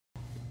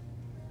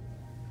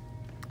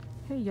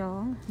Hey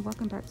y'all,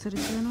 welcome back to the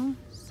channel.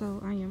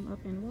 So I am up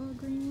in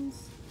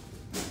Walgreens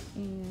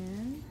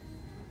and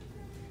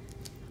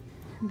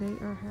they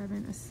are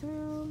having a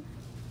sale,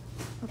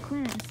 a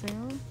clearance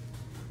sale.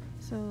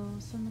 So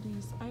some of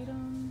these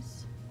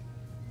items,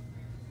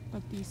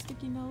 like these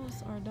sticky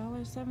notes, are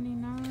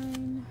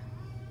 $1.79.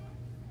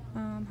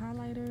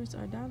 Highlighters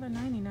are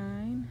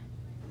 $1.99,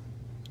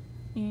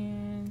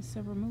 and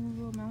some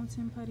removable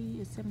mountain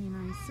putty is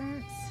 79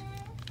 cents.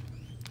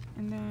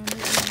 And then they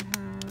even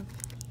have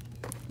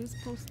these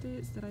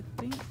Post-its that I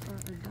think are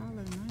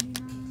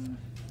 $1.99.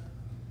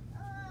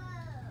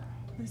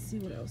 Let's see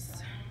what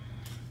else.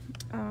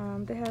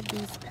 They have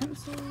these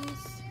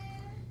pencils,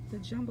 the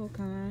jumbo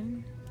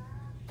kind,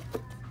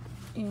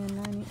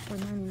 and for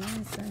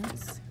 99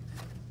 cents.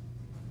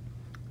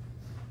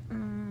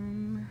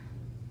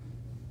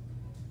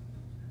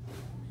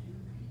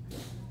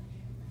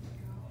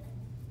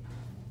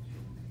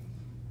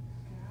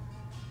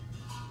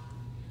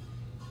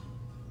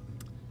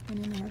 And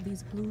then they have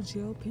these blue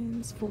gel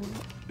pens for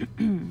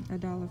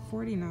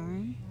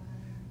 $1.49.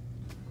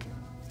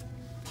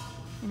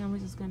 And then we're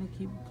just gonna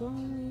keep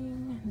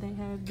going. They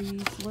have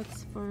these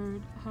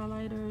Wexford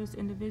highlighters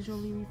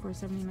individually for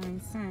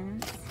 79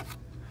 cents.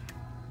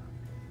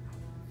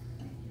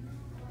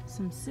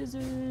 Some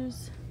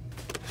scissors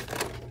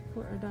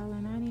for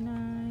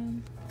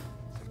 $1.99.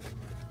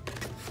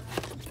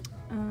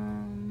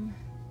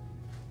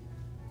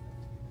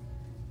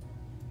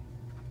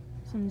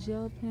 Some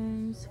gel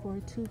pens for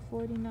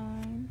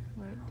 $2.49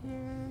 right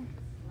there.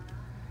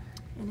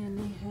 And then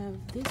they have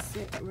this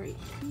set right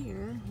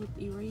here with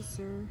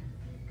eraser,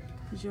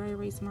 dry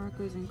erase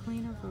markers and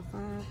cleaner for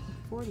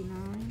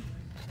 $5.49.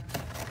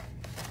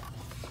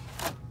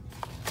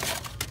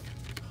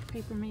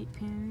 Papermate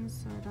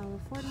pens are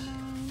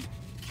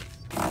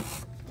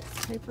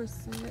 $1.49. Paper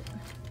set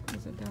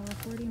is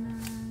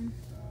 $1.49.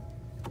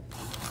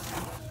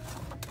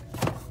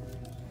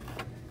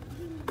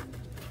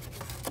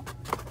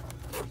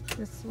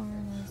 This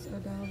one is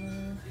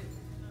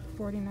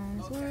 $1.49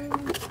 as well.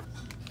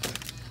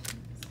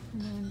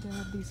 And then they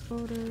have these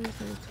folders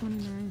that are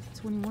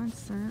 21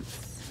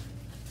 cents.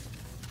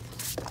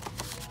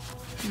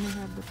 And they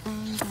have the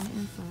phones on the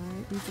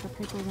inside. These are the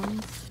paper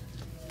ones.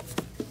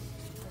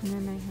 And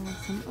then they have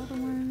some other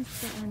ones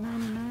that are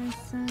 99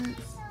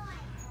 cents.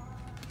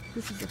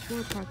 This is a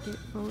 4-pocket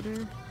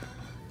folder.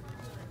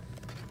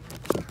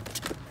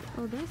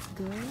 Oh, that's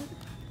good.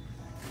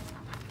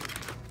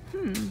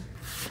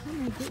 I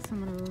may get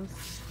some of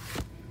those.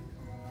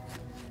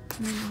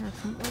 And then they have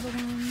some other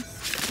ones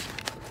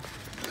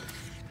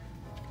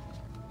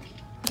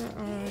that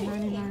are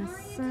 99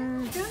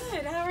 cents.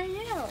 Good, how are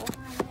you?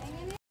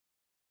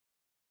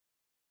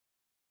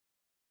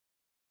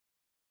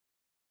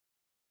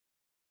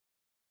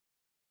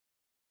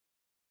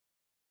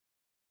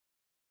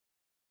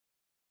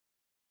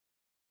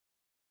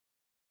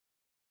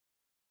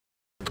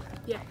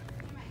 Yeah.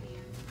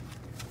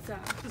 So,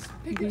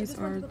 These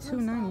are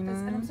 $2.99.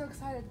 And I'm so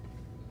excited.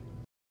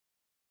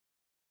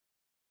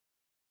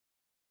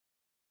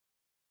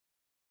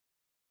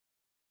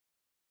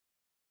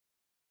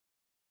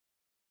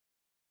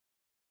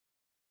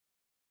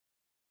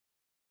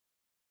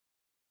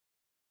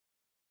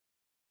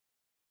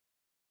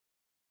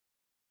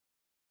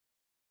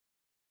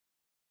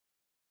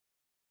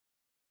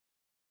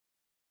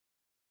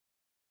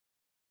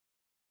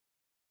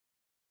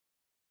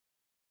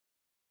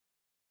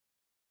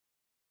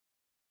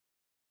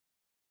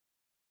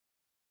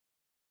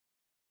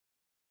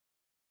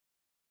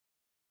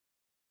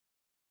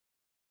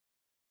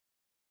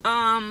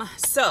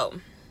 So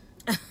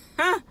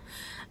I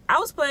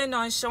was planning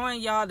on showing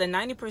y'all the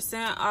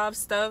 90% off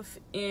stuff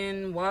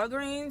in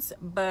Walgreens,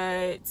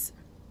 but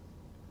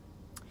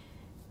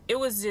it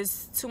was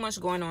just too much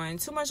going on.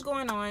 Too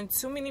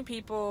many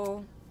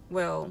people.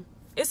 Well,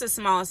 it's a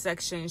small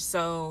section,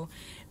 so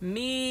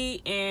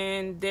me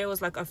and there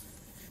was like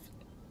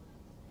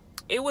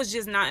it was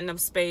just not enough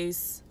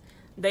space.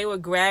 They were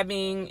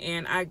grabbing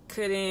and I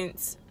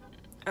couldn't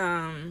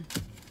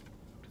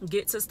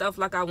get to stuff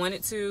like I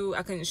wanted to.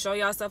 I couldn't show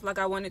y'all stuff like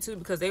I wanted to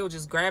because they were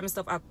just grabbing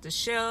stuff out the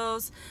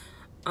shelves,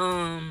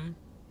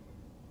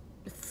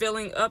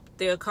 filling up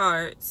their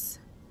carts.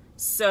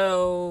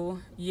 So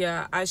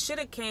yeah, I should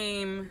have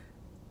came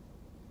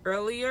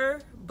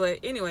earlier, but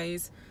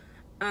anyways,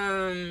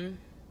 and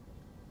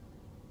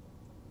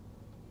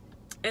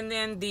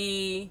then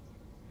the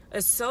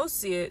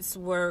associates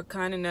were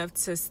kind enough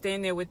to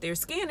stand there with their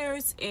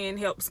scanners and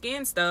help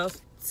scan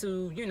stuff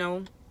to, you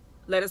know,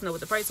 let us know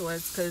what the price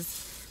was,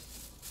 because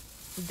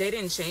they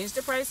didn't change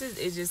the prices.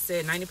 It just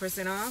said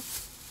 90%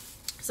 off.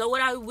 So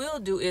what I will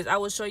do is I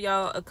will show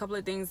y'all a couple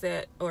of things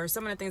that, or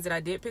some of the things that I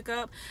did pick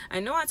up. I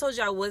know I told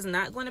you I was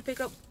not going to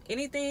pick up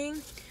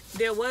anything.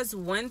 There was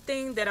one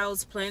thing that I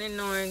was planning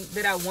on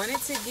that I wanted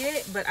to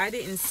get, but I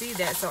didn't see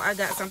that, so I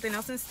got something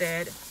else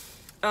instead.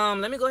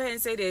 Let me go ahead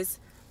and say this.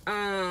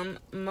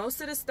 Most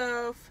of the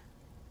stuff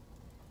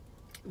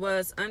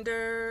was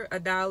under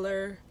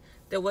 $1.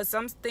 There was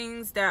some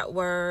things that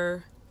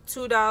were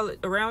 $2,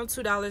 around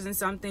 $2 and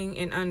something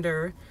and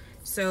under.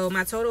 So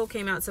my total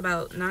came out to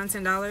about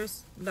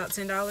 $10, about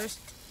 $10.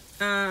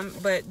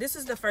 But this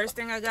is the first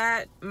thing I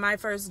got. My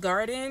first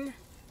garden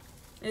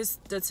is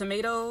the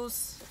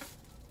tomatoes.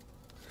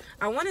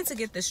 I wanted to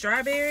get the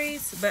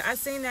strawberries, but I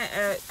seen that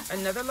at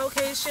another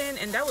location,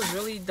 and that was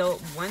really the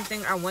one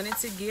thing I wanted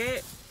to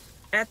get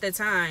at the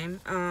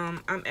time.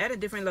 I'm at a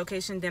different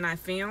location than I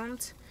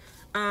filmed.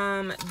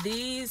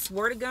 These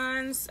water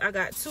guns, I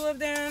got 2 of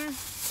them,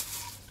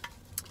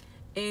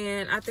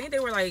 and I think they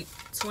were like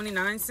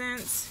 29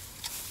 cents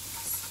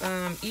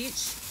each,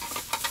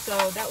 so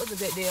that was a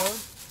good deal.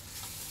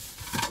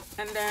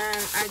 And then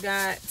I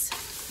got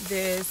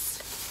this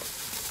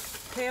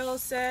pail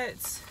set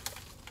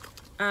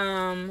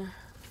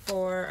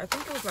for, I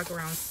think it was like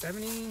around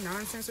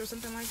 79 cents or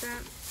something like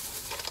that.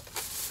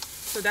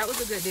 So that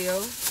was a good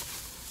deal.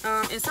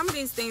 And some of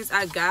these things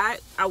I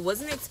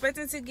wasn't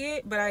expecting to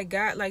get, but I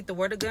got like the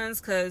water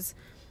guns because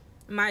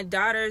my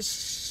daughter,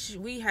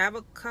 we have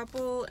a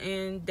couple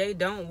and they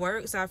don't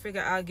work, so I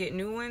figured I'll get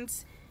new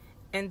ones.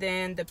 And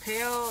then the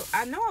pail,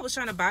 I know I was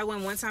trying to buy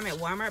one time at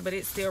Walmart, but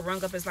it still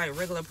rung up as like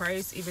regular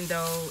price, even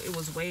though it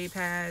was way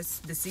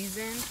past the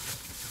season.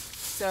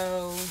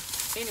 So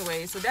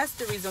anyway, so that's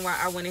the reason why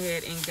I went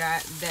ahead and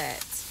got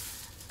that.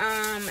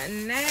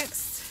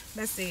 Next,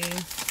 let's see,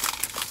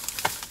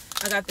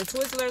 I got the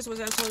Twizzlers,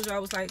 which I told you I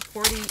was like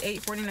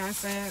 49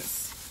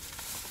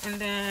 cents. And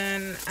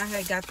then I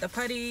had got the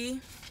putty.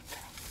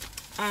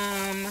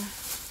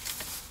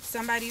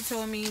 Somebody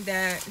told me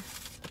that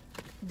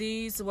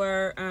these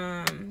were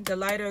the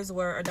lighters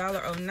were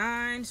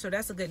 $1.09, so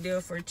that's a good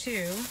deal for 2.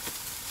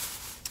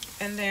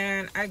 And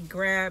then I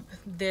grabbed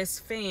this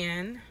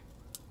fan.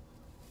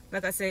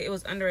 Like I said, it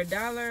was under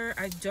 $1.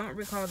 I don't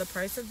recall the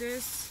price of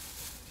this.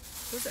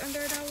 Was it under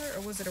 $1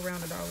 or was it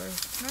around $1?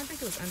 No, I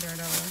think it was under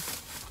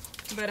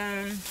 $1. But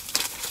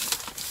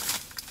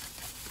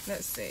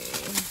let's see.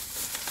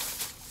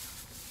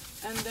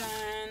 And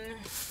then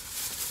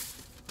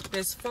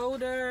this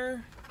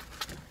folder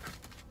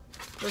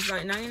was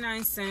like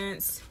 99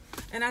 cents.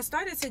 And I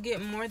started to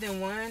get more than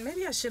one.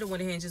 Maybe I should have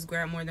went ahead and just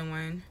grabbed more than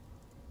one,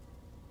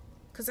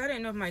 because I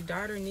didn't know if my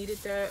daughter needed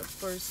that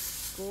for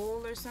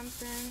school or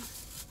something.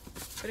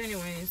 But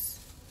anyways,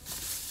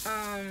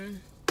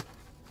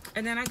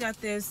 and then I got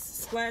this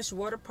Splash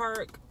Water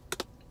Park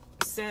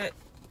set.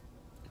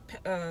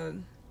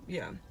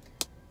 Yeah,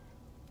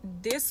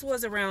 this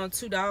was around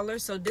 $2,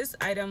 so this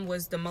item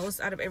was the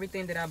most out of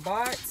everything that I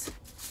bought.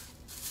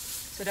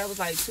 So that was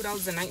like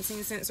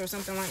 $2.19 or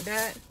something like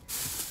that.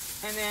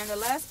 And then the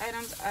last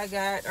items I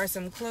got are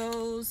some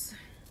clothes.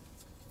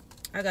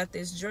 I got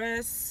this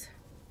dress.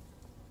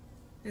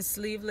 It's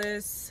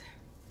sleeveless,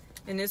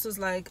 and this was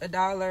like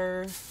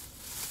 $1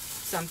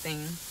 something,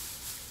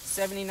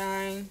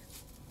 79.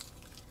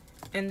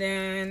 And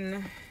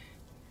then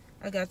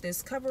I got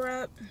this cover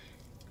up.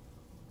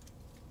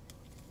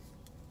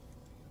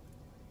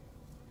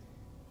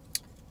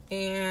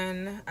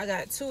 And I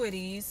got 2 of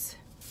these.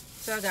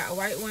 So I got a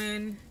white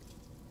one,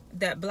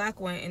 that black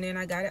one, and then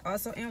I got it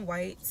also in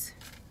white.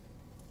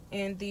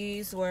 And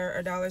these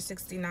were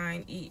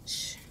 $1.69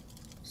 each.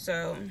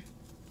 So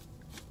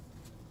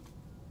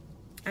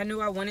I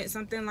knew I wanted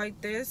something like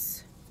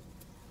this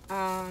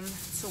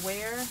to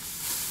wear.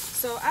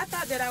 So I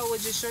thought that I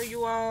would just show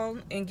you all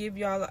and give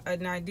y'all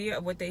an idea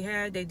of what they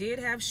had. They did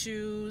have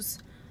shoes.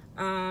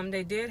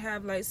 They did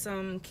have like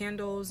some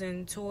candles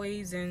and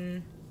toys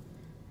and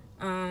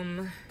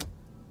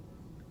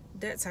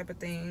that type of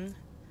thing.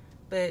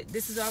 But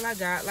this is all I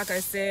got. Like I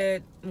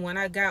said, when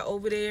I got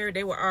over there,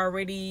 they were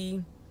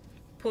already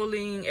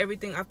pulling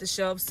everything off the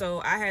shelf, so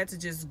I had to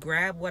just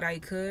grab what I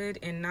could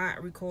and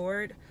not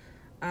record.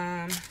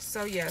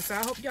 So yeah, so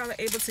I hope y'all are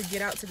able to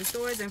get out to the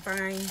stores and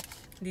find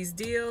these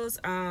deals.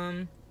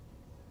 And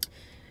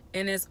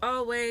as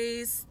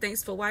always,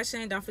 thanks for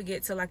watching. Don't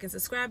forget to like and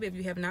subscribe if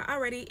you have not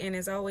already, and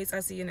as always,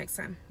 I'll see you next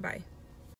time. Bye.